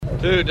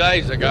2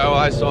 days ago,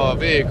 I saw a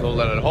vehicle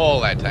that had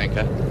hauled that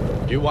tanker.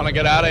 You want to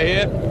get out of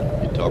here?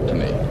 You talk to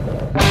me.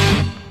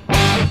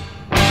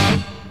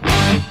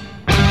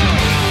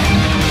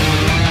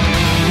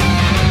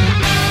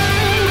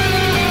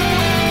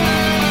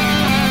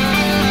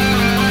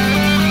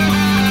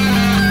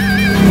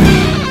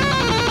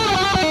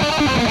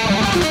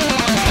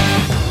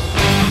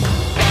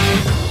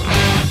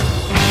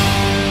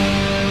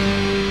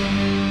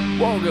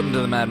 Welcome to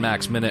the Mad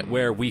Max Minute,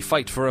 where we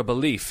fight for a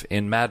belief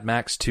in Mad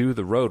Max 2,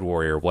 The Road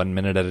Warrior, 1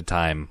 minute at a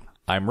time.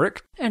 I'm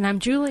Rick. And I'm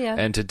Julia.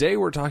 And today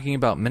we're talking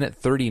about minute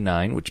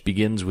 39, which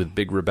begins with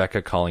Big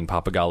Rebecca calling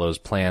Pappagallo's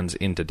plans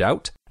into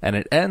doubt, and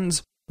it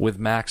ends with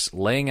Max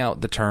laying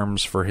out the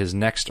terms for his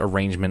next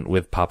arrangement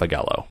with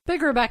Pappagallo.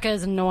 Big Rebecca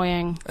is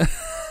annoying.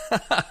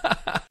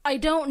 I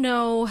don't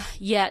know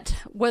yet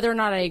whether or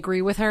not I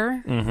agree with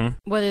her,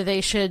 whether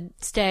they should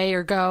stay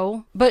or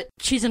go, but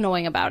she's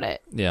annoying about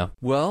it. Yeah.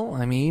 Well,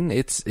 I mean,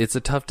 it's a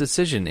tough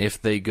decision.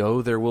 If they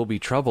go, there will be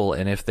trouble,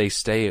 and if they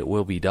stay, it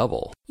will be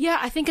double. Yeah,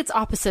 I think it's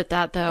opposite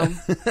that, though.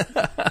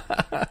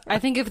 I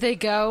think if they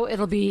go,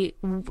 it'll be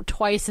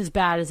twice as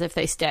bad as if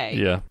they stay.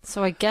 Yeah.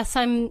 So I guess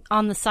I'm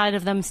on the side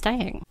of them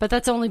staying, but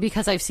that's only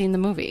because I've seen the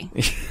movie.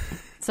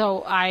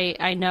 So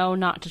I know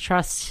not to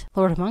trust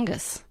Lord Among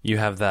Us. You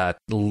have that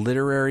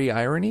literary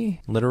irony,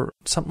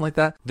 something like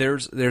that.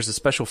 There's a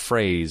special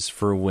phrase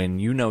for when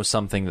you know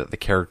something that the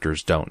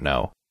characters don't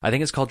know. I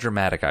think it's called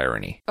dramatic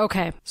irony.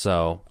 Okay.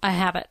 So I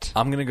have it.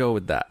 I'm going to go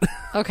with that.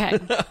 Okay.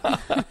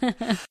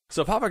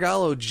 So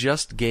Pappagallo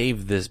just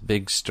gave this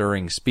big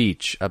stirring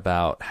speech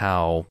about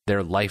how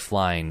their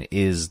lifeline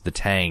is the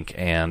tank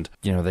and,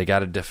 you know, they got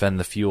to defend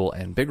the fuel.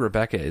 And Big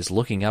Rebecca is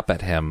looking up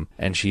at him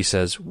and she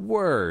says,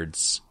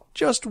 "Words.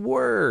 Just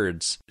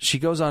words." She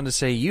goes on to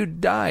say, "You'd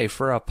die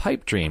for a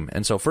pipe dream."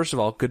 And so, first of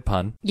all, good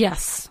pun.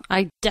 Yes,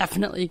 I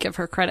definitely give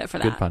her credit for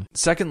that. Good pun.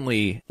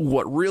 Secondly,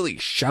 what really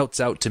shouts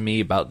out to me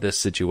about this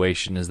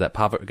situation is that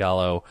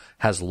Pappagallo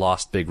has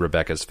lost Big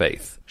Rebecca's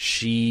faith.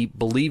 She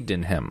believed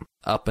in him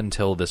up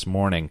until this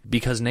morning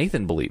because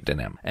Nathan believed in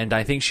him. And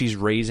I think she's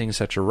raising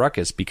such a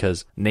ruckus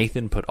because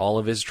Nathan put all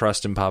of his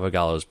trust in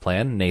Pappagallo's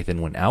plan.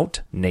 Nathan went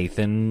out.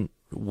 Nathan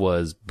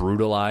was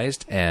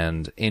brutalized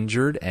and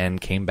injured and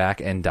came back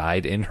and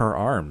died in her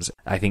arms.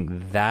 I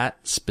think that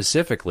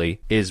specifically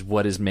is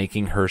what is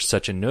making her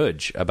such a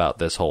nudge about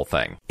this whole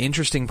thing.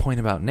 Interesting point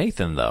about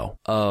Nathan, though.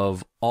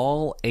 Of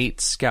all 8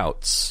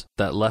 scouts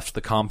that left the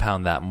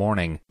compound that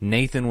morning,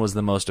 Nathan was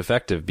the most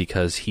effective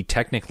because he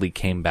technically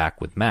came back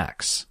with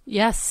Max.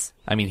 Yes.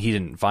 I mean, he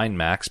didn't find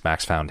Max.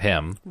 Max found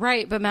him.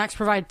 Right, but Max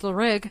provides the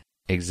rig.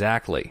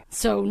 Exactly.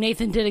 So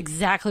Nathan did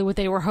exactly what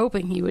they were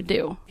hoping he would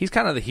do. He's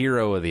kind of the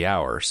hero of the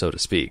hour, so to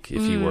speak,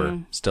 if he were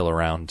still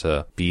around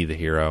to be the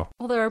hero.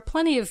 Well, there are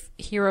plenty of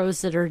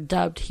heroes that are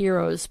dubbed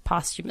heroes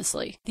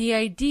posthumously. The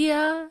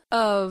idea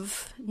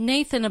of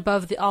Nathan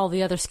above all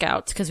the other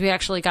scouts, because we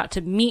actually got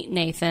to meet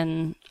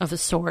Nathan of a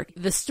sort.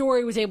 The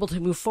story was able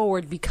to move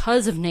forward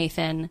because of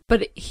Nathan,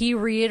 but he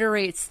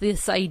reiterates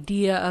this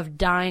idea of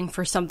dying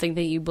for something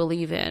that you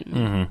believe in.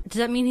 Mm-hmm. Does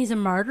that mean he's a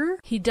martyr?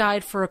 He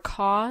died for a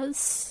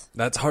cause?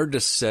 That's hard to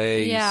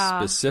say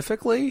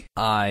specifically.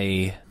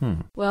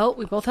 Well,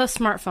 we both have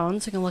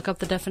smartphones. We can look up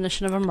the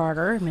definition of a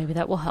martyr. Maybe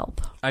that will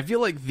help. I feel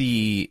like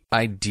the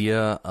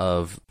idea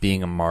of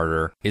being a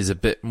martyr is a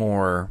bit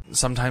more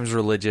sometimes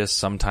religious,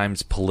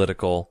 sometimes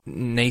political.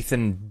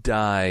 Nathan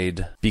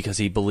died because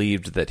he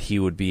believed that he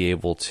would be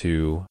able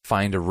to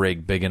find a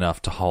rig big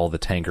enough to haul the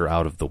tanker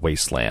out of the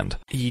wasteland.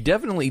 He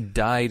definitely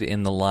died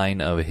in the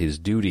line of his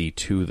duty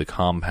to the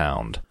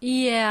compound.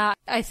 Yeah,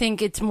 I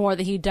think it's more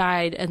that he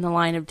died in the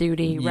line of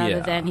duty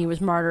rather than he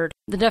was martyred.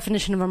 The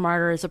definition of a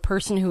martyr is a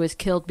person who is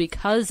killed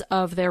because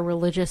of their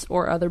religious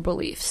or other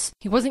beliefs.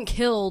 He wasn't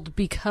killed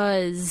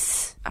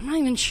because I'm not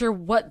even sure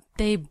what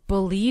they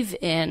believe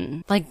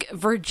in. Like,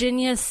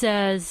 Virginia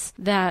says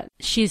that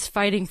she's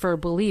fighting for a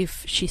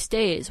belief. She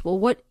stays. Well,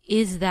 what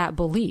is that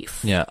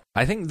belief? Yeah,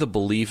 I think the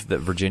belief that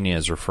Virginia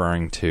is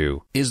referring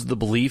to is the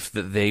belief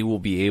that they will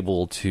be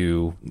able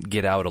to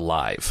get out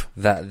alive,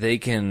 that they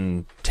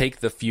can take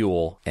the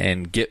fuel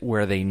and get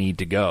where they need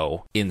to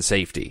go in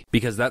safety.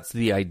 Because that's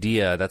the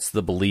idea, that's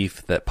the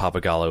belief that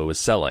Pappagallo is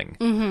selling.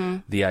 Mm-hmm.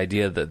 The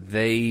idea that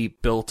they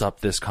built up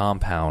this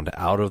compound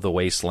out of the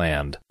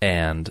wasteland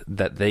and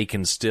that they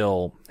can still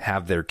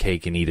have their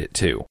cake and eat it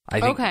too. I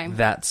think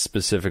that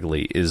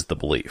specifically is the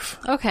belief.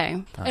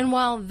 Okay. And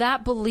while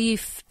that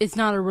belief is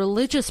not a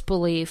religious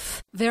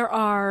belief, there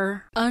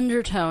are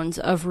undertones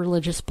of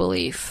religious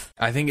belief.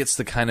 I think it's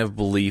the kind of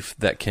belief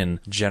that can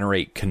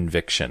generate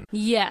conviction.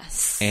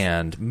 Yes.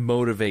 And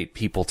motivate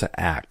people to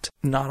act.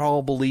 Not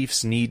all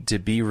beliefs need to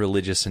be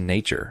religious in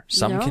nature.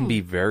 Some can be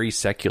very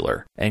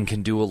secular and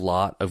can do a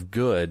lot of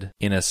good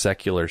in a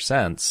secular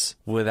sense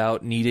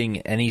without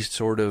needing any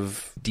sort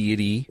of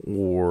deity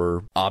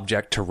or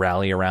object to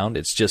rally around.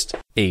 It's just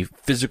a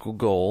physical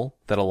goal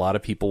that a lot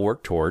of people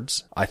work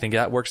towards. I think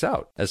that works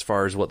out as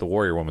far as what the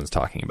warrior woman's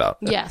talking about.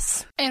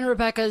 Yes. And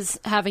Rebecca's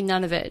having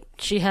none of it.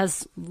 She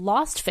has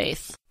lost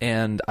faith.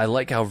 And I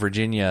like how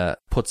Virginia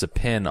puts a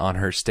pin on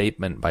her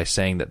statement by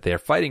saying that they're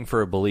fighting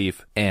for a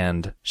belief,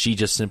 and she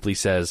just simply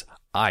says,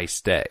 I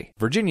stay.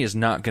 Virginia's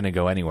not going to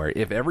go anywhere.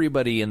 If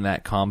everybody in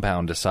that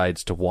compound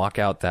decides to walk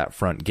out that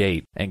front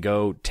gate and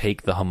go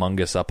take the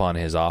Humongous up on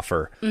his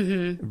offer,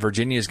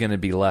 Virginia's going to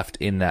be left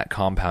in that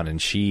compound, and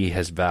she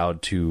has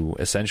vowed to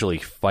essentially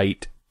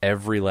fight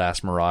every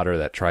last marauder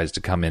that tries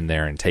to come in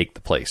there and take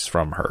the place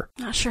from her.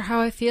 Not sure how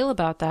I feel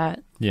about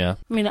that. Yeah.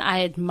 I mean,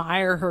 I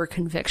admire her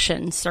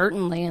conviction,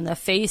 certainly, in the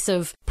face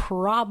of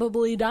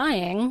probably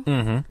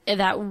dying.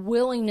 That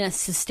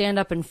willingness to stand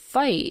up and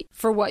fight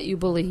for what you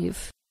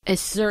believe is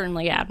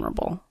certainly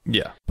admirable.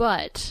 Yeah.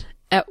 But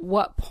at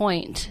what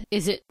point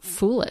is it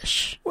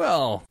foolish?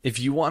 Well, if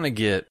you want to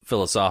get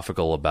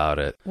philosophical about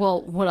it,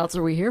 Well, what else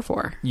are we here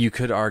for? you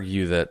could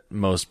argue that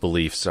most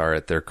beliefs are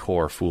at their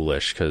core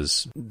foolish,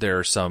 because there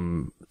are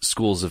some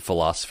schools of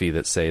philosophy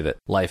that say that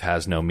life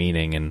has no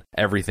meaning and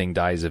everything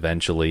dies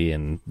eventually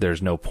and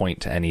there's no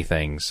point to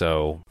anything,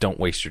 so don't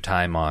waste your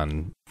time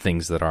on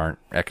things that aren't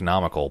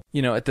economical.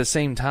 You know, at the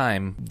same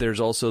time, there's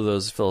also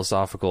those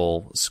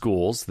philosophical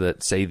schools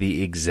that say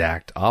the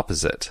exact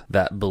opposite,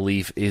 that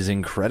belief is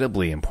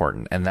incredibly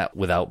important and that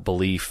without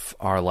belief,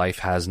 our life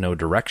has no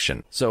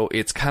direction. So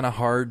it's kind of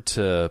hard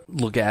to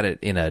look at it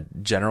in a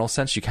general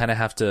sense. You kind of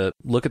have to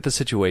look at the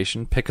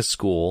situation, pick a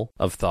school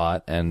of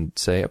thought and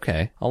say,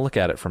 okay, I'll look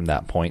at it from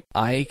that point.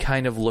 I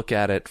kind of look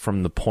at it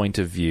from the point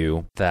of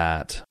view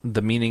that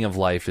the meaning of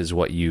life is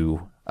what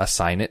you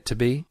assign it to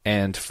be.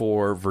 And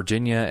for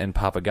Virginia and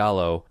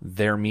Pappagallo,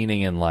 their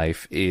meaning in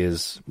life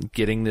is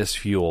getting this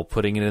fuel,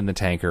 putting it in the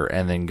tanker,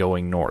 and then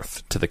going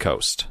north to the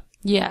coast.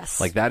 Yes.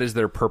 Like, that is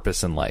their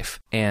purpose in life.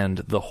 And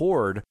the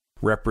Horde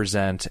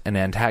represent an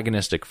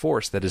antagonistic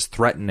force that is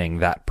threatening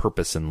that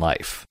purpose in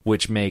life,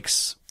 which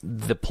makes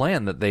the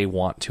plan that they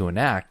want to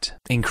enact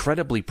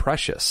incredibly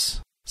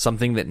precious.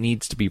 Something that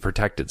needs to be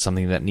protected,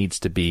 something that needs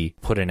to be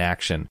put in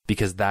action,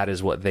 because that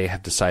is what they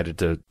have decided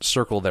to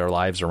circle their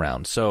lives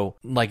around. So,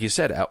 like you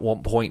said, at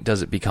what point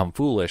does it become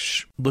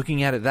foolish?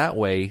 Looking at it that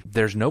way,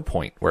 there's no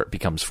point where it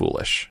becomes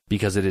foolish,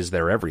 because it is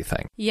their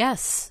everything.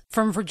 Yes.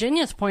 From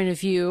Virginia's point of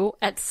view,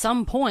 at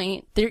some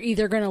point, they're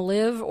either going to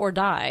live or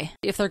die.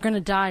 If they're going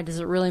to die, does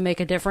it really make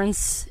a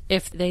difference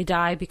if they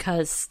die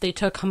because they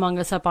took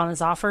Humongous up on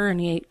his offer and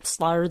he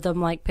slaughtered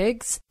them like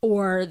pigs?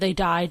 Or they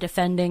die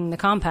defending the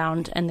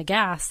compound and the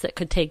gas that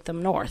could take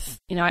them north?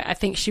 You know, I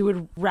think she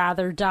would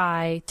rather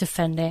die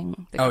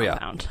defending the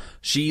compound. Yeah.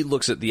 She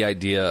looks at the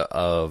idea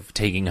of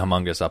taking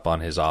Humongous up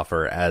on his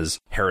offer as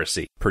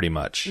heresy, pretty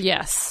much.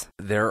 Yes.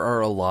 There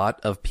are a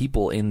lot of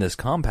people in this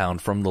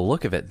compound, from the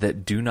look of it,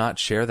 that do not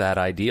share that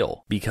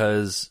ideal,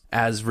 because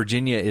as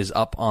Virginia is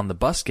up on the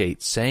bus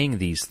gate saying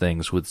these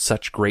things with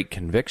such great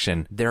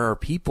conviction, there are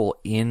people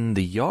in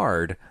the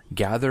yard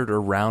gathered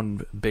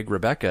around Big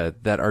Rebecca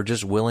that are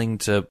just willing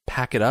to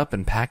pack it up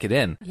and pack it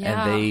in.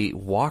 Yeah. And they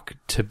walk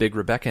to Big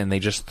Rebecca and they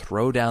just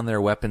throw down their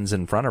weapons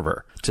in front of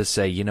her to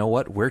say, you know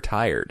what, we're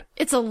tired.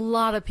 It's a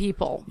lot of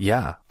people.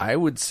 Yeah, I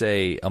would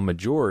say a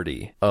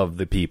majority of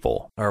the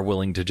people are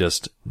willing to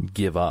just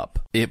give up.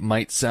 It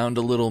might sound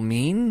a little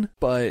mean,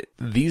 but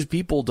these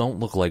people don't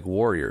look like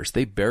warriors.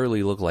 They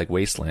barely look like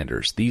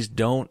wastelanders. These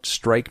don't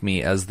strike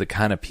me as the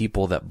kind of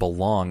people that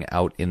belong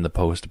out in the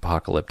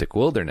post-apocalyptic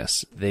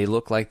wilderness. They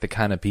look like the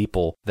kind of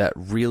people that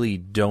really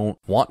don't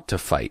want to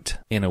fight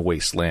in a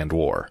wasteland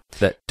war,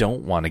 that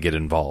don't want to get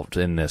involved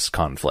in this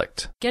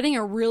conflict. Getting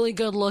a really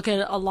good look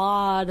at a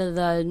lot of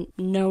the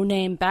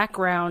no-name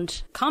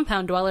background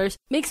compound dwellers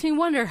makes me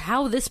wonder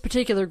how this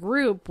particular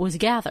group was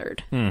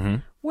gathered. Mm-hmm.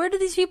 Where do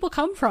these people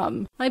come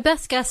from? My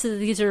best guess is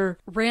these are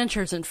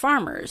ranchers and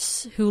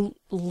farmers who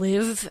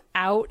live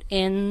out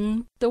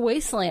in the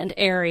wasteland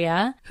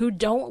area, who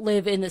don't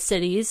live in the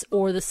cities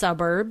or the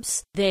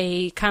suburbs.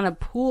 They kind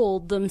of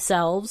pooled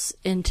themselves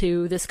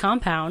into this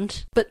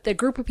compound, but the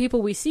group of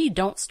people we see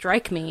don't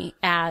strike me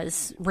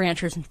as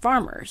ranchers and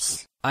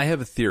farmers. I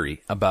have a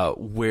theory about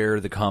where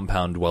the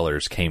compound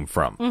dwellers came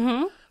from.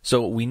 Mm-hmm.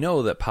 So we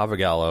know that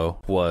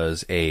Pappagallo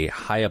was a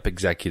high-up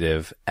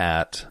executive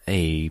at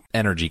a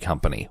energy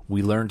company.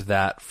 We learned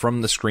that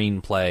from the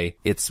screenplay.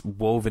 It's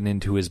woven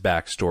into his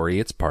backstory.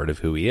 It's part of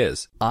who he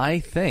is. I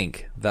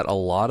think that a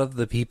lot of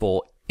the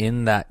people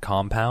in that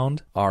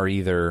compound are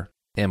either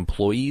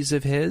employees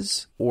of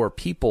his or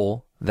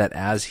people that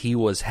as he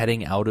was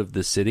heading out of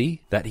the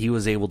city, that he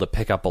was able to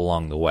pick up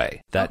along the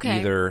way. That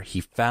either he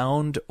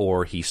found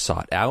or he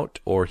sought out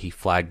or he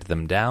flagged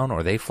them down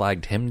or they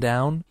flagged him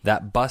down.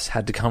 That bus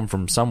had to come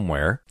from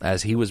somewhere.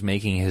 As he was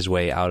making his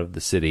way out of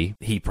the city,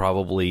 he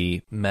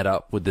probably met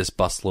up with this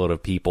busload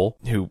of people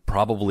who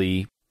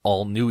probably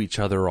all knew each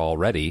other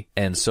already,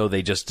 and so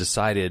they just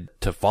decided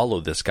to follow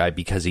this guy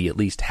because he at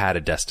least had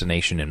a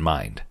destination in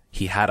mind.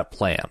 He had a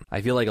plan.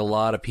 I feel like a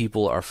lot of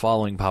people are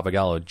following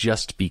Pappagallo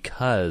just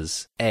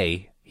because,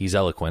 A, he's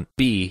eloquent.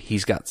 B,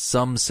 he's got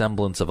some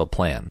semblance of a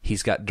plan.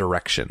 He's got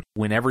direction.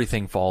 When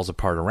everything falls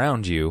apart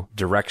around you,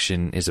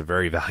 direction is a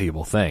very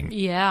valuable thing.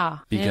 Yeah, and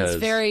Because-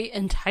 it's very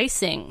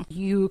enticing.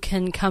 You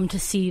can come to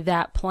see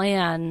that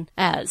plan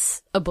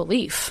as a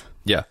belief,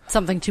 Yeah.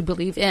 something to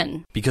believe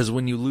in. Because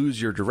when you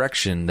lose your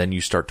direction, then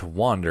you start to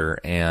wander,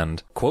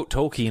 and quote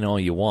Tolkien all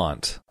you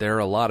want, there are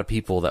a lot of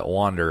people that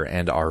wander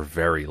and are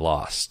very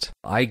lost.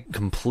 I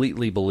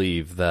completely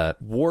believe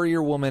that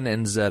Warrior Woman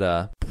and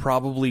Zeta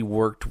probably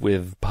worked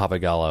with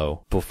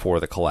Papagallo before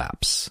the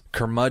collapse.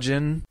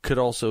 Curmudgeon could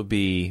also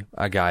be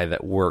a guy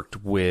that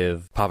worked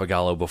with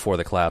Papagallo before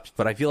the collapse,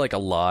 but I feel like a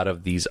lot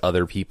of these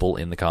other people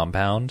in the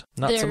compound,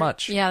 not so They're-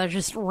 much. Yeah, they're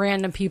just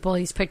random people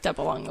he's picked up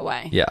along the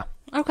way. Yeah.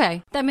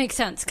 Okay, that makes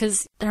sense,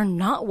 because they're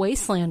not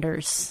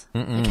wastelanders.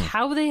 Like,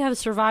 how they have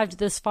survived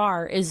this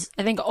far is,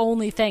 I think,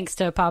 only thanks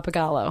to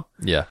Papagallo.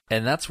 Yeah.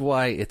 And that's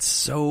why it's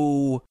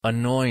so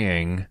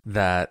annoying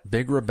that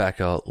Big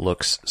Rebecca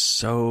looks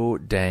so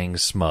dang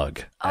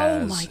smug Oh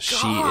as my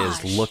she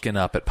gosh. is looking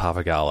up at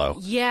Papagallo.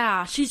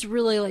 Yeah, she's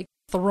really, like,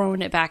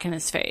 throwing it back in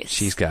his face.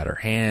 She's got her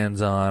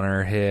hands on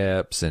her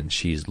hips and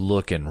she's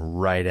looking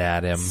right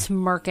at him.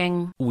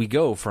 smirking. We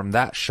go from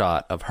that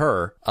shot of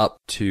her up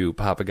to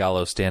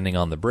Papagallo standing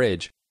on the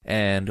bridge,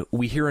 and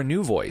we hear a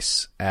new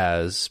voice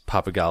as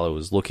Papagallo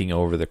is looking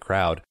over the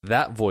crowd.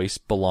 That voice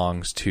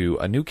belongs to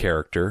a new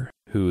character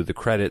who the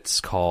credits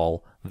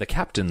call the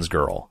Captain's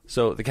Girl.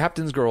 So the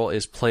Captain's Girl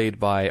is played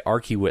by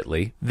Archie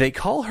Whitley. They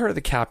call her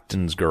the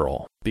Captain's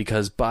Girl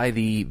because by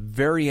the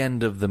very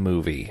end of the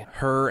movie,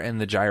 her and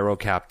the Gyro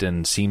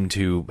Captain seem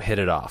to hit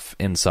it off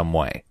in some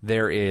way.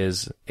 There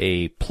is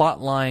a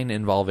plot line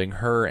involving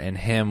her and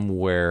him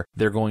where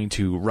they're going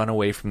to run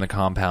away from the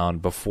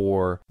compound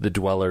before the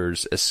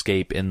dwellers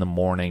escape in the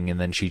morning, and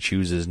then she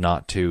chooses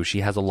not to. She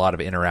has a lot of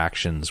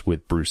interactions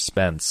with Bruce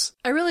Spence.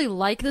 I really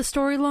like the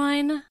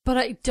storyline, but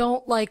I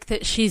don't like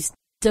that she's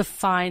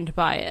defined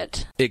by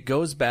it. It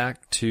goes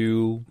back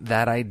to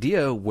that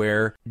idea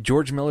where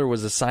George Miller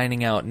was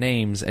assigning out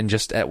names and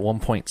just at one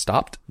point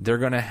stopped. They're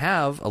going to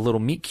have a little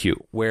meet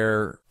cute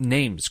where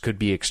names could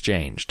be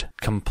exchanged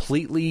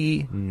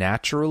completely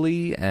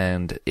naturally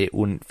and it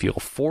wouldn't feel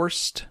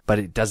forced, but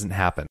it doesn't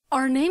happen.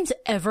 Are names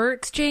ever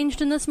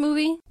exchanged in this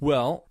movie?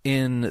 Well,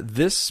 in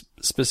this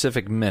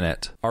specific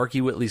minute,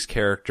 Archie Whitley's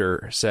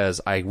character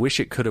says, "I wish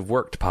it could have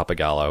worked,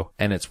 Papagallo."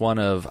 And it's one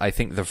of, I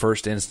think, the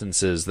first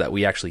instances that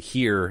we actually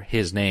hear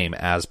his name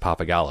as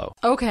Papagallo.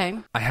 Okay.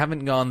 I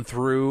haven't gone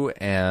through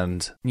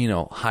and,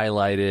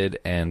 highlighted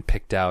and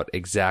picked out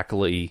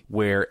exactly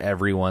where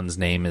everyone's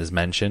name is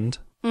mentioned.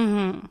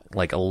 Mm-hmm.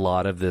 Like, a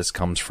lot of this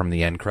comes from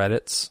the end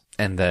credits,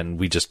 and then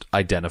we just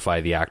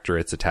identify the actor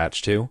it's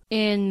attached to.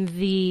 In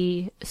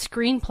the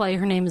screenplay,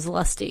 her name is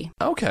Lusty,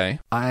 Okay.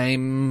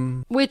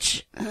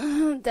 which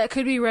that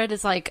could be read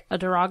as like a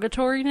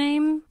derogatory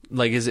name.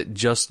 Like, is it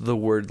just the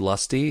word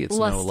lusty? It's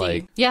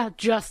Lusty. Yeah,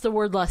 just the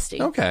word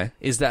lusty. Okay.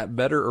 Is that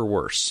better or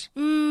worse?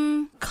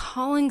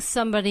 Calling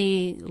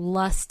somebody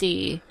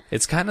lusty,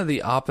 It's kind of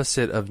the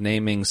opposite of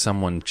naming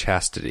someone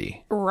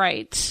chastity.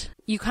 right?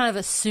 You kind of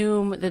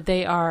assume that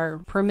they are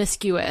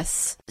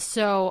promiscuous.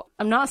 So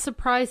I'm not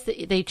surprised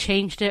that they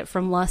changed it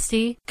from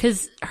lusty,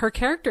 because her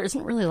character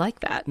isn't really like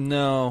that.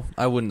 No,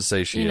 I wouldn't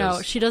say she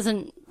is. She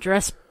doesn't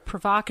dress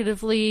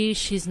provocatively.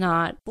 She's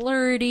not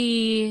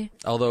flirty.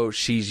 Although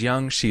she's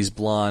young, she's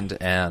blonde,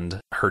 and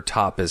her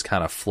top is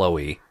kind of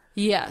flowy.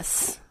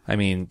 Yes. I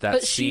mean, that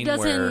But she scene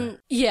doesn't. where...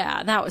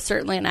 Yeah, that was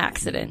certainly an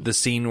accident. The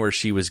scene where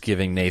she was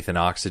giving Nathan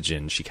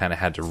oxygen, she kind of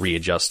had to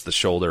readjust the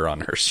shoulder on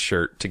her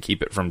shirt to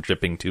keep it from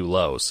dripping too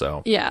low,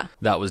 so... Yeah.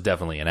 That was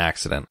definitely an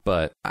accident.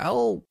 But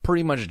I'll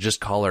pretty much just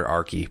call her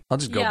Archie. I'll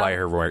just go Yeah. by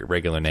her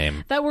regular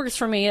name. That works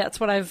for me. That's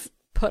what I've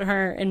put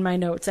her in my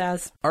notes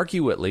as.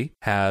 Archie Whitley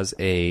has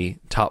a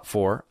top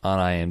 4 on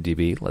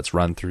IMDb. Let's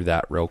run through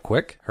that real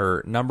quick.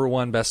 Her number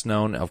 1 best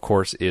known, of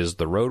course, is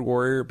The Road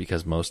Warrior,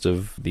 because most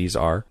of these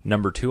are.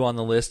 Number 2 on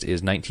the list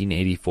is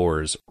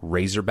 1984's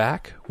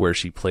Razorback, where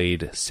she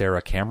played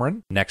Sarah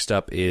Cameron. Next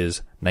up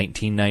is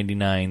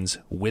 1999's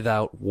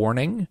Without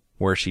Warning,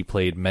 where she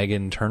played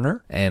Megan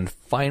Turner. And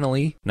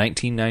finally,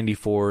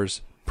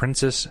 1994's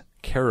Princess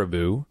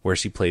Caribou, where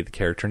she played the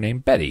character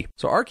named Betty.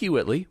 So Archie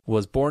Whitley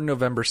was born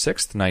November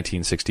 6th,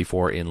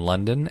 1964 in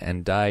London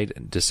and died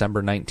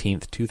December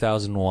 19th,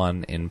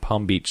 2001 in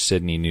Palm Beach,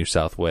 Sydney, New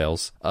South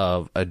Wales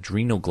of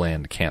adrenal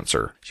gland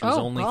cancer. She was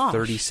only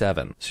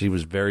 37. She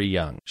was very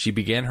young. She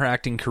began her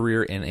acting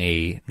career in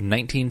a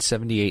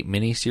 1978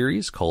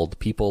 miniseries called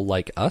People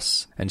Like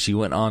Us, and she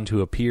went on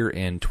to appear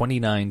in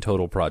 29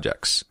 total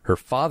projects. Her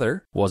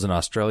father was an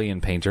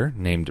Australian painter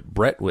named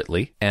Brett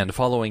Whitley, and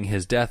following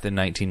his death in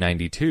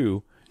 1992,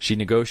 she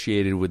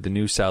negotiated with the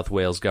New South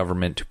Wales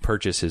government to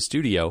purchase his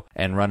studio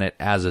and run it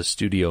as a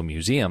studio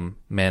museum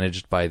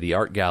managed by the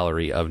Art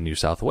Gallery of New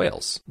South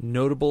Wales.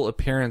 Notable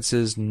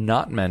appearances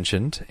not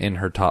mentioned in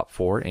her top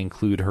 4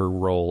 include her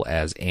role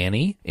as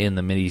Annie in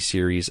the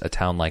miniseries A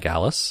Town Like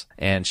Alice,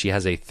 and she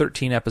has a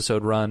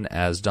 13-episode run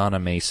as Donna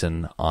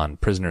Mason on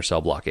Prisoner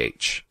Cell Block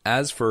H.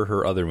 As for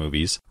her other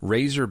movies,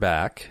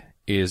 Razorback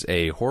is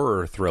a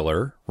horror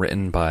thriller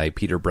written by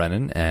Peter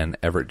Brennan and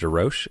Everett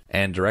DeRoche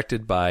and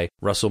directed by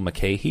Russell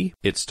McKay.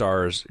 It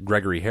stars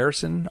Gregory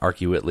Harrison,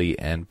 Archie Whitley,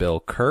 and Bill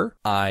Kerr.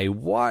 I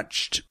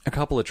watched a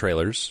couple of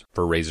trailers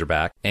for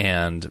Razorback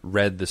and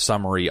read the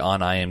summary on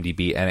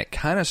IMDb, and it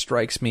kind of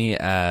strikes me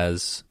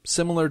as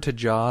similar to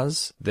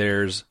Jaws.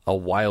 There's a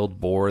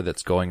wild boar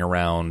that's going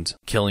around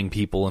killing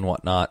people and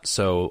whatnot,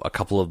 so a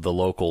couple of the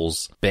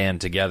locals band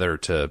together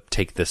to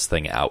take this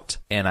thing out.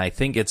 And I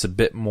think it's a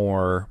bit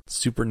more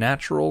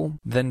supernatural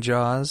than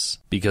Jaws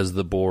because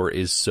the boar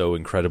is so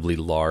incredibly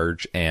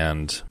large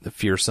and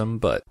fearsome,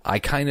 but I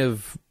kind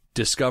of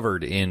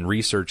discovered in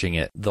researching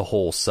it the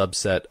whole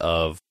subset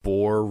of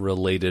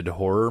boar-related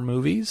horror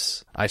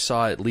movies. I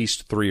saw at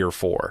least 3 or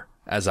 4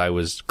 as I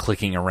was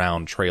clicking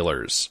around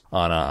trailers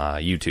on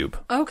YouTube.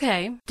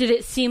 Okay. Did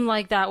it seem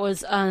like that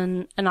was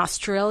an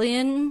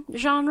Australian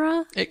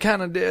genre? It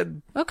kind of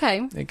did.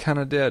 Okay. It kind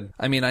of did.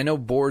 I mean, I know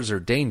boars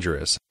are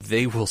dangerous.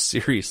 They will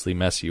seriously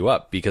mess you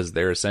up because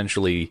they're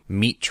essentially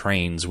meat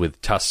trains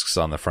with tusks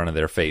on the front of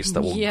their face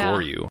that will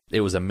gore you.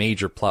 It was a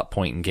major plot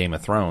point in Game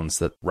of Thrones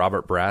that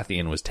Robert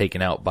Baratheon was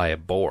taken out by a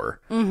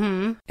boar.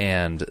 Mm-hmm.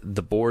 And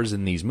the boars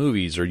in these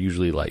movies are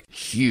usually like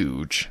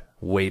huge.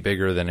 Way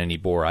bigger than any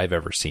boar I've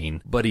ever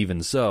seen. But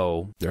even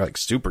so, they're like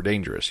super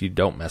dangerous. You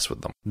don't mess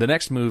with them. The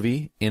next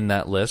movie in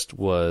that list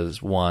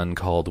was one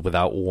called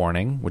Without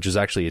Warning, which is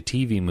actually a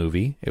TV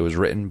movie. It was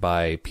written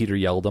by Peter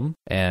Yeldum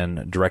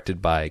and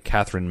directed by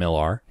Catherine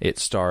Millar. It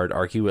starred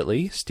Archie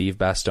Whitley, Steve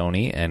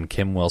Bastoni, and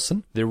Kim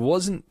Wilson. There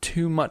wasn't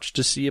too much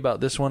to see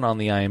about this one on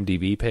the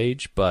IMDb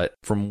page, but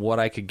from what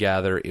I could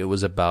gather, it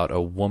was about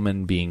a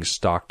woman being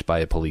stalked by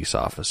a police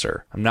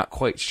officer. I'm not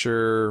quite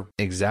sure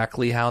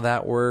exactly how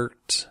that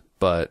worked.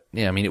 But,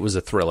 yeah, I mean, it was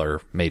a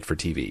thriller made for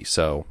TV,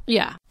 so...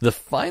 Yeah. The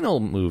final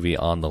movie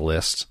on the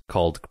list,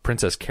 called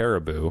Princess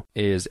Caraboo,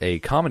 is a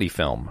comedy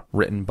film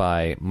written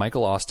by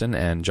Michael Austen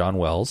and John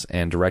Wells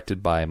and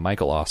directed by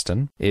Michael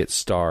Austen. It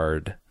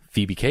starred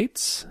Phoebe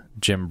Cates,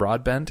 Jim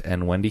Broadbent,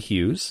 and Wendy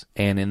Hughes.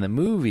 And in the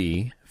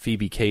movie,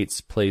 Phoebe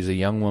Cates plays a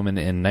young woman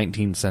in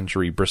 19th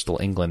century Bristol,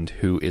 England,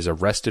 who is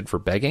arrested for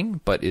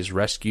begging, but is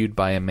rescued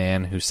by a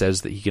man who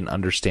says that he can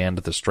understand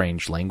the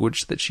strange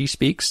language that she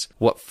speaks.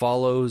 What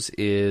follows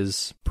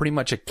is pretty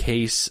much a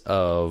case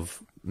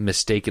of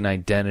mistaken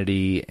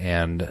identity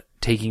and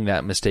taking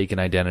that mistaken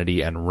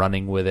identity and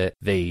running with it.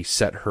 They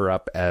set her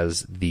up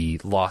as the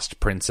lost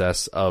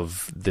princess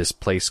of this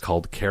place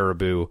called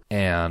Caraboo,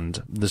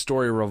 and the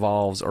story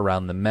revolves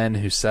around the men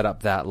who set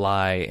up that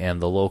lie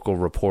and the local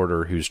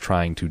reporter who's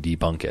trying to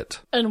debunk it.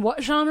 And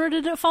what genre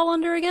did it fall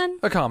under again?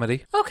 A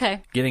comedy.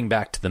 Okay. Getting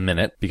back to the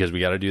minute, because we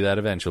got to do that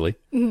eventually.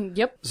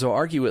 Yep. So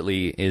Archie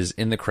Whitley is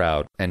in the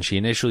crowd, and she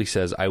initially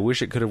says, "I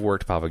wish it could have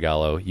worked,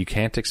 Papagallo. You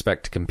can't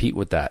expect to compete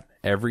with that.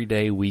 Every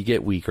day we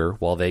get weaker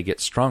while they get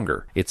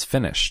stronger. It's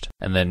finished."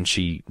 And then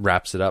she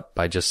wraps it up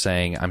by just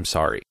saying, "I'm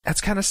sorry."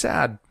 That's kind of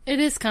sad. It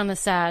is kind of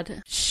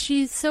sad.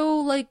 She's so,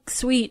 like,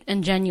 sweet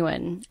and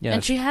genuine. Yeah.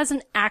 And she has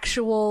an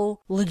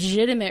actual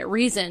legitimate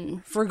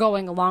reason for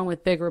going along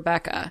with Big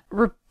Rebecca.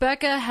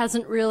 Rebecca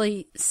hasn't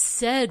really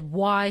said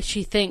why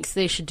she thinks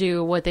they should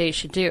do what they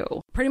should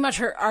do. Pretty much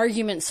her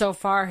argument so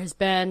far has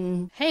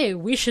been, hey,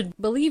 we should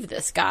believe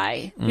this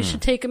guy. We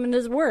should take him at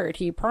his word.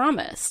 He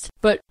promised.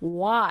 But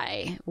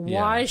why?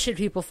 Why should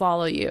people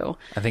follow you?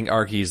 I think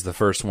Archie's the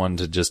first one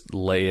to just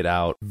lay it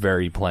out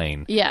very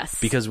plain. Yes.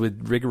 Because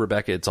with Big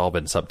Rebecca, it's all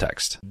been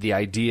subtext. The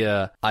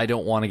idea, I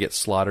don't want to get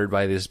slaughtered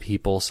by these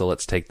people, so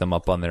let's take them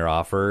up on their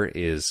offer,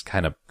 is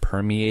kind of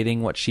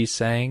permeating what she's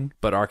saying.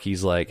 But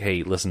Archie's like,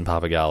 hey, listen,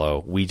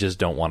 Papagallo, we just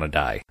don't want to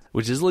die.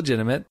 Which is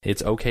legitimate.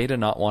 It's okay to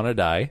not want to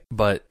die.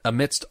 But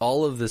amidst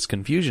all of this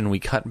confusion, we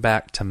cut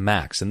back to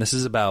Max. And this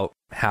is about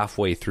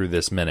halfway through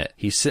this minute.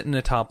 He's sitting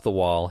atop the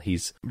wall.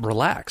 He's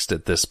relaxed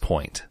at this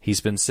point. He's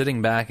been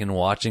sitting back and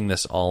watching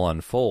this all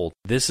unfold.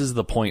 This is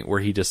the point where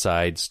he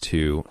decides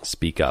to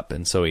speak up.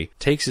 And so he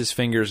takes his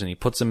fingers and he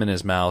puts them in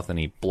his mouth and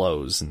he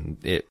blows, and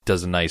it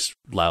does a nice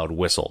loud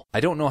whistle.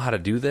 I don't know how to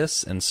do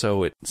this, and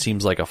so it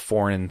seems like a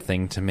foreign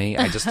thing to me.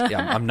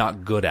 I'm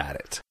not good at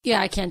it.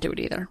 Yeah, I can't do it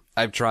either.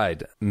 I've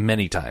tried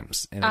many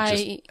times, and it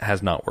just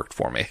has not worked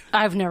for me.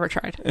 I've never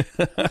tried.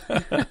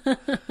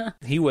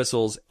 He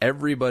whistles.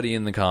 Everybody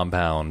in the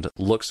compound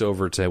looks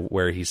over to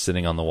where he's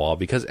sitting on the wall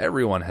because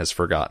everyone has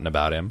forgotten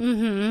about him.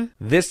 Mm-hmm.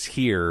 This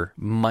here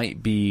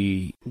might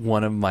be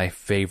one of my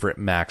favorite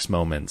Max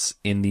moments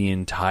in the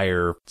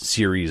entire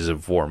series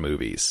of war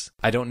movies.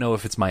 I don't know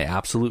if it's my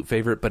absolute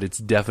favorite, but it's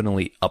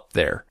definitely up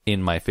there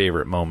in my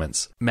favorite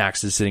moments.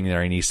 Max is sitting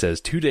there and he says,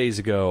 2 days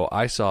ago,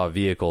 I saw a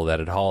vehicle that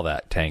had hauled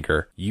that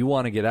tanker. You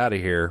want to get out of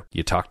here,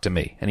 you talk to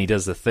me. And he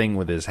does the thing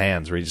with his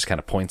hands where he just kind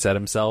of points at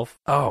himself.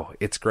 Oh,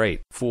 it's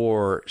great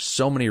for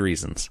so many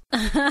reasons.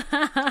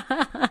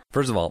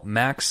 First of all,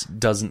 Max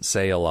doesn't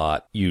say a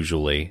lot,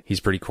 usually. He's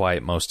pretty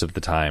quiet most of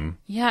the time.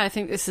 Yeah, I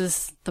think this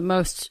is the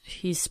most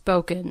he's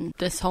spoken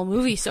this whole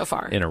movie so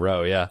far. In a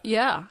row, yeah.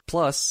 Yeah.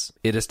 Plus,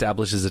 it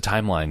establishes a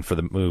timeline for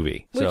the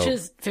movie. Which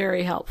is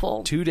very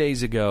helpful. 2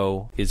 days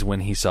ago is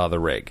when he saw the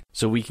rig.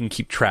 So we can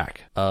keep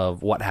track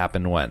of what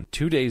happened when.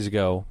 2 days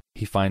ago,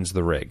 he finds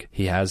the rig.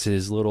 He has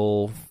his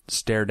little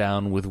stare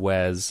down with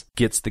Wes,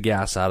 gets the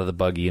gas out of the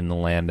buggy in the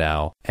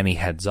Landau, and he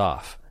heads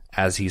off.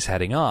 As he's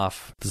heading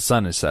off, the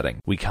sun is setting.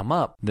 We come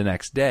up the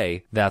next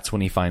day, that's when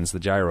he finds the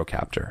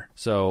gyrocopter.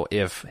 So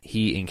if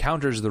he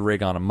encounters the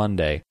rig on a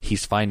Monday,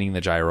 he's finding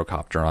the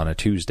gyrocopter on a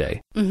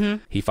Tuesday.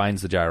 Mm-hmm. He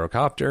finds the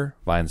gyrocopter,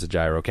 finds the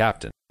gyro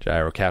captain.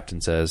 Gyro captain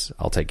says,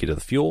 I'll take you to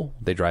the fuel.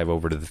 They drive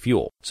over to the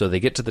fuel. So they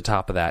get to the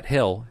top of that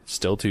hill,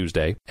 still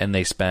Tuesday, and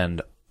they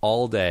spend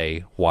all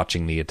day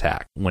watching the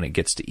attack. When it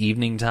gets to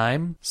evening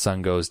time,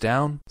 sun goes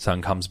down,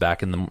 sun comes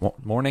back in the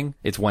morning,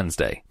 it's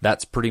Wednesday.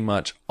 That's pretty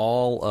much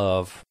all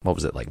of,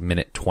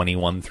 minute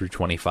 21 through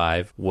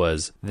 25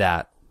 was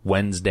that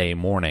Wednesday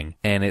morning,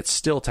 and it's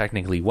still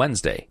technically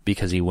Wednesday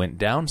because he went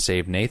down,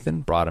 saved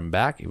Nathan, brought him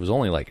back. It was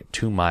only like a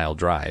 2-mile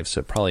drive, so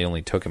it probably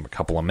only took him a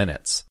couple of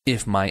minutes.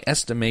 If my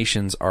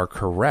estimations are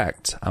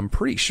correct, I'm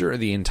pretty sure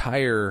the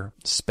entire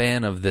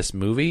span of this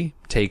movie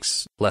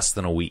takes less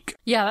than a week.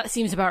 Yeah, that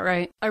seems about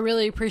right. I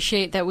really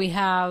appreciate that we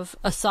have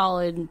a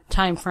solid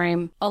time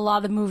frame. A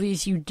lot of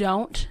movies you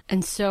don't,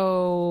 and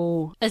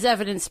so as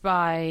evidenced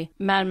by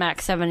Mad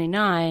Max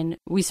 79,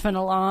 we spent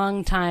a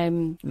long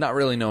time not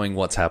really knowing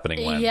what's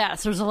happening when.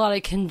 Yes, there's a lot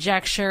of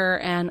conjecture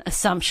and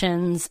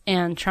assumptions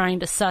and trying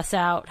to suss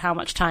out how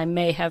much time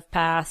may have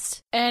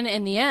passed. And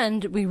in the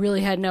end, we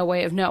really had no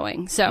way of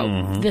knowing. So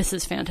This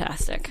is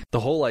fantastic. The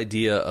whole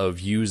idea of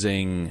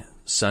using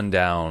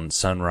sundown,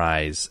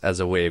 sunrise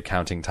as a way of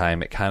counting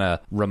time, it kind of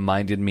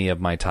reminded me of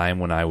my time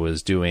when I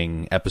was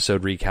doing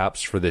episode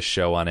recaps for this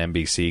show on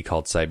NBC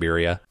called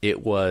Siberia.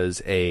 It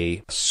was a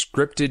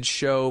scripted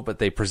show, but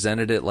they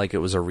presented it like it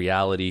was a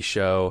reality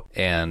show,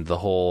 and the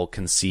whole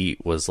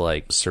conceit was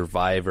like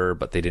Survivor,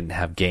 but they didn't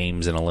have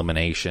games and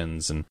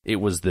eliminations, and it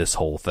was this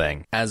whole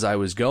thing. As I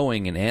was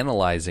going and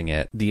analyzing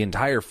it, the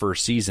entire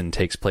first season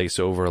takes place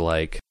over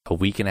like a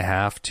week and a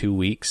half, 2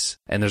 weeks,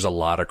 and there's a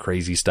lot of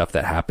crazy stuff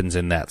that happens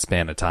in that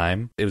span of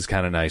time. It was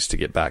kind of nice to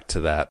get back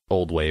to that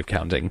old way of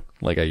counting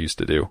like I used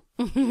to do.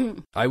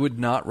 I would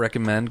not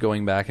recommend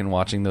going back and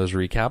watching those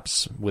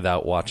recaps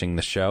without watching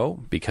the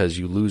show, because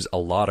you lose a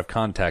lot of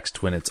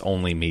context when it's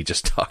only me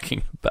just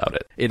talking about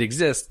it. It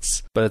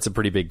exists, but it's a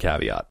pretty big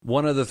caveat.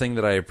 One other thing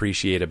that I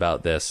appreciate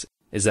about this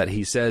is that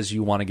he says,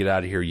 you want to get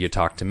out of here, you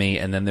talk to me,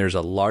 and then there's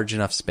a large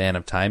enough span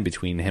of time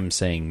between him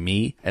saying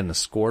me and the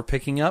score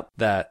picking up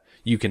that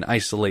you can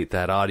isolate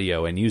that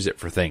audio and use it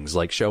for things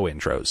like show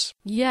intros.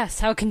 Yes,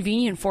 how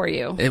convenient for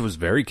you. It was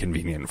very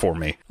convenient for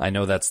me. I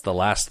know that's the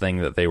last thing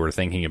that they were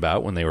thinking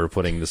about when they were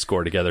putting the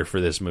score together for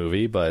this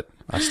movie, but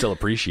I still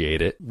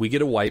appreciate it. We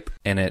get a wipe,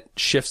 and it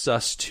shifts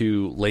us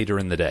to later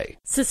in the day.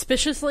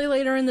 Suspiciously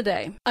later in the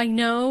day. I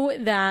know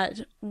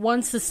that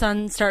once the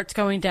sun starts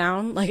going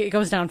down, like it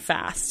goes down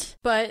fast.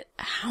 But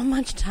how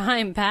much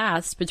time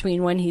passed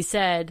between when he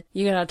said,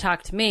 you gotta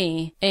talk to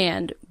me,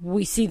 and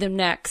we see them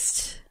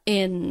next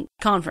in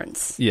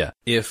conference? Yeah.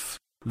 If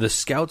the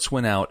scouts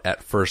went out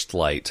at first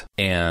light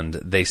and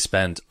they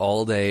spent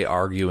all day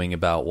arguing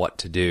about what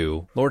to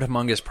do, Lord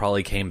Humongous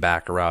probably came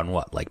back around,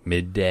 like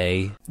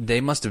midday? They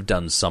must have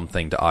done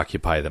something to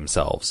occupy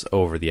themselves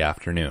over the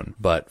afternoon.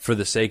 But for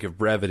the sake of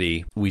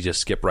brevity, we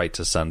just skip right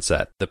to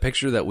sunset. The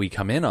picture that we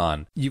come in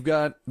on, you've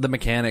got the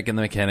mechanic and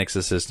the mechanic's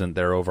assistant.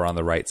 They're over on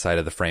the right side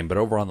of the frame, but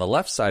over on the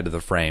left side of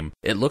the frame,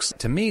 it looks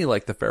to me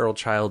like the feral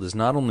child is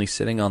not only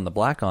sitting on the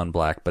black on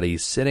black, but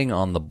he's sitting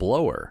on the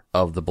blower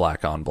of the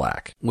black on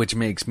black, which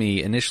makes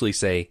me initially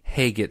say,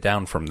 hey, get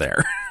down from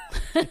there.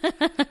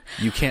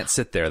 You can't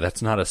sit there.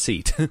 That's not a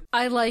seat.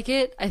 I like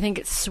it. I think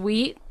it's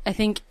sweet. I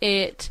think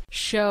it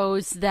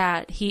shows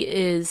that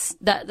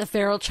that the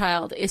feral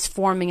child is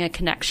forming a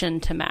connection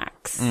to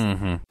Max.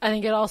 Mm-hmm. I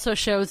think it also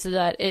shows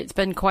that it's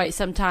been quite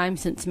some time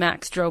since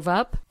Max drove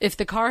up. If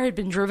the car had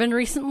been driven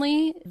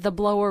recently, the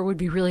blower would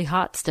be really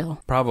hot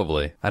still.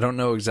 Probably. I don't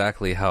know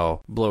exactly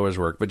how blowers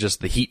work, but just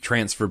the heat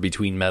transfer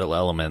between metal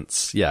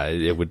elements, yeah,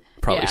 it would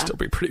probably still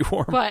be pretty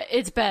warm. But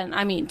it's been,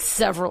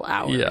 several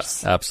hours.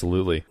 Yes,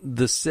 absolutely.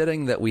 The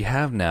setting that we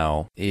have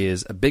now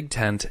is a big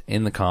tent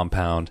in the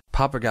compound.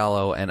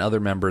 Papagallo and other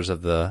members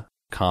of the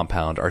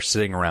compound are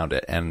sitting around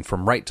it, and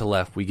from right to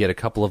left we get a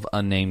couple of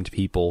unnamed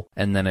people,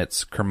 and then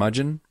it's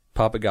Curmudgeon,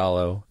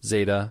 Papagallo,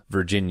 Zeta,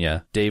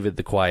 Virginia, David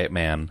the Quiet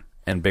Man,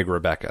 and Big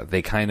Rebecca.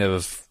 They kind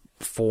of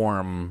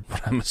form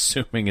what I'm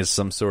assuming is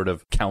some sort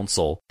of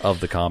council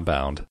of the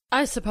compound.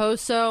 I suppose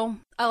so.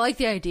 I like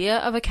the idea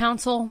of a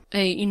council,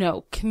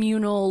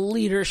 communal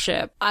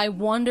leadership. I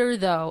wonder,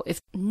 though, if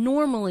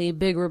normally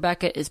Big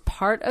Rebecca is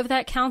part of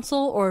that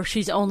council, or if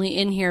she's only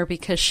in here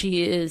because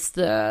she is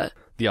the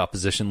The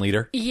opposition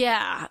leader?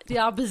 Yeah, the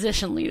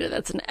opposition leader.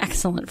 That's an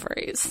excellent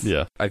phrase.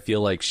 Yeah. I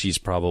feel like she's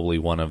probably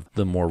one of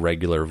the more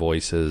regular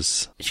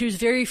voices. She was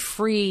very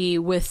free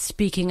with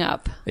speaking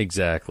up.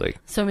 Exactly.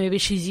 So maybe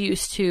she's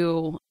used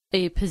to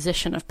a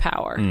position of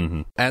power.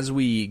 Mm-hmm. As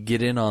we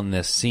get in on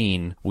this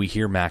scene, we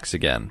hear Max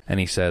again, and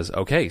he says,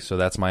 okay, so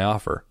that's my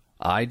offer.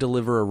 I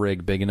deliver a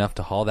rig big enough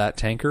to haul that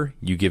tanker,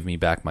 you give me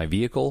back my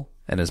vehicle,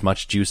 and as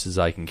much juice as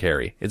I can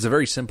carry. It's a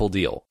very simple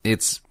deal.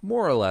 It's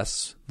more or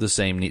less the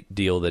same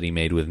deal that he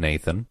made with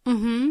Nathan.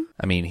 Mm-hmm.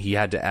 I mean, he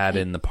had to add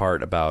in the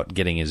part about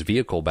getting his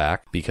vehicle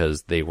back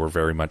because they were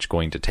very much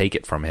going to take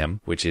it from him,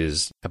 which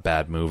is a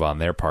bad move on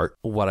their part.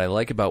 What I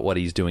like about what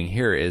he's doing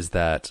here is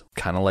that,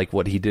 kind of like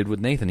what he did with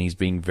Nathan, he's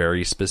being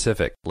very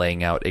specific,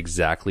 laying out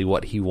exactly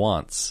what he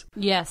wants.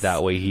 Yes.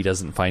 That way he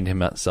doesn't find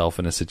himself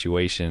in a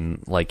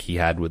situation like he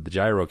had with the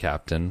gyro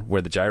captain,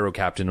 where the gyro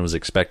captain was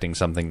expecting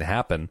something to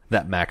happen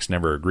that Max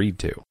never agreed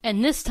to.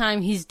 And this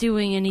time he's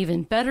doing an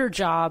even better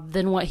job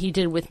than what he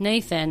did with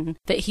Nathan,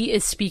 that he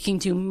is speaking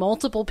to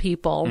multiple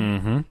people.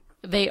 Mm-hmm.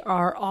 They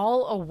are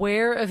all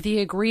aware of the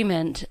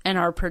agreement and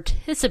are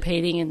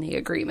participating in the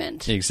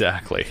agreement.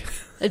 Exactly.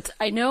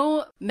 I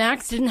know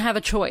Max didn't have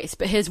a choice,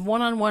 but his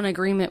one-on-one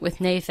agreement with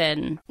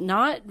Nathan,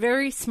 not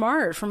very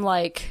smart from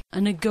like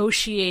a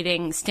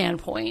negotiating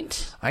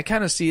standpoint. I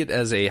kind of see it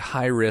as a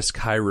high-risk,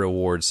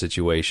 high-reward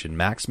situation.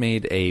 Max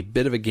made a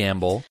bit of a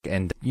gamble,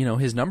 and,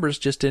 his numbers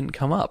just didn't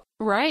come up.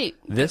 Right.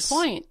 This Good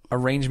point.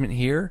 Arrangement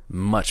here,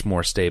 much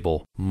more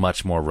stable,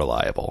 much more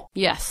reliable.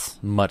 Yes.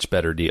 Much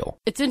better deal.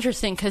 It's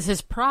interesting because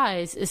his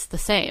prize is the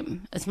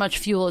same, as much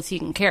fuel as he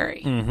can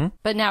carry. Mm-hmm.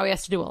 But now he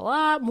has to do a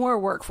lot more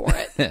work for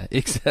it.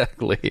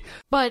 Exactly.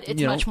 But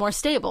it's much more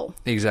stable.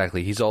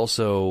 Exactly. He's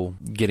also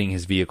getting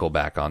his vehicle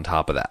back on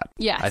top of that.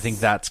 Yes. I think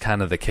that's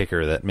kind of the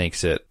kicker that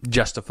makes it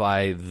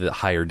justify the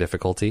higher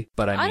difficulty.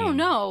 But I don't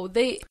know.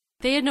 They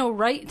had no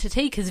right to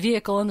take his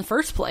vehicle in the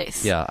first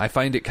place. Yeah, I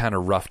find it kind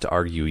of rough to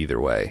argue either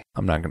way.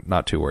 I'm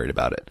not too worried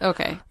about it.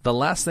 Okay. The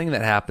last thing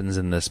that happens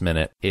in this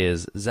minute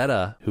is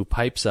Zeta, who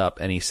pipes up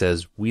and he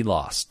says, "We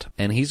lost."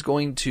 And he's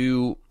going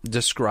to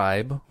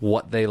describe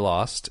what they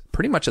lost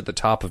pretty much at the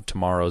top of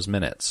tomorrow's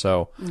minute.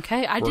 So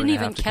okay, I didn't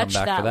even catch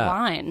that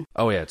line.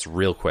 Oh yeah, it's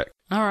real quick.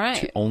 All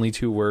right. Only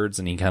 2 words,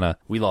 and he kind of,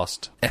 "We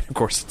lost." And of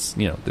course, it's,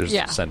 there's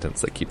a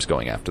sentence that keeps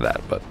going after that,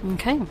 but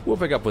okay, we'll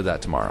pick up with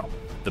that tomorrow.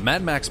 The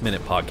Mad Max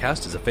Minute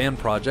podcast is a fan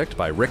project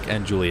by Rick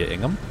and Julia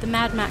Ingham. The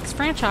Mad Max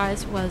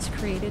franchise was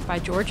created by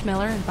George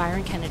Miller and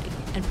Byron Kennedy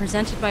and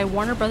presented by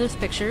Warner Brothers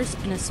Pictures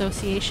in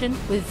association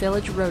with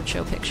Village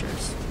Roadshow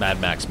Pictures. Mad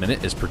Max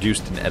Minute is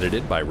produced and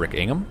edited by Rick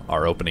Ingham.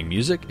 Our opening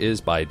music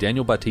is by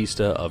Daniel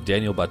Batista of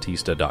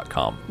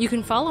danielbatista.com. You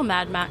can follow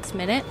Mad Max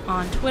Minute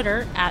on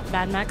Twitter at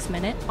Mad Max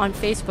Minute, on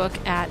Facebook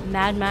at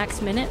Mad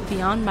Max Minute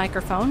Beyond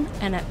Microphone,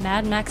 and at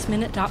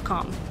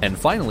madmaxminute.com. And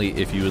finally,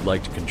 if you would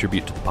like to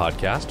contribute to the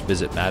podcast,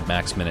 visit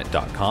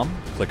madmaxminute.com,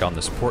 click on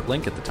the support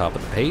link at the top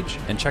of the page,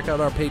 and check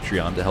out our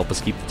Patreon to help us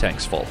keep the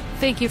tanks full.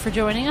 Thank you for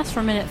joining us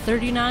for minute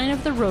 39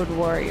 of The Road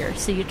Warrior.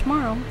 See you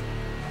tomorrow.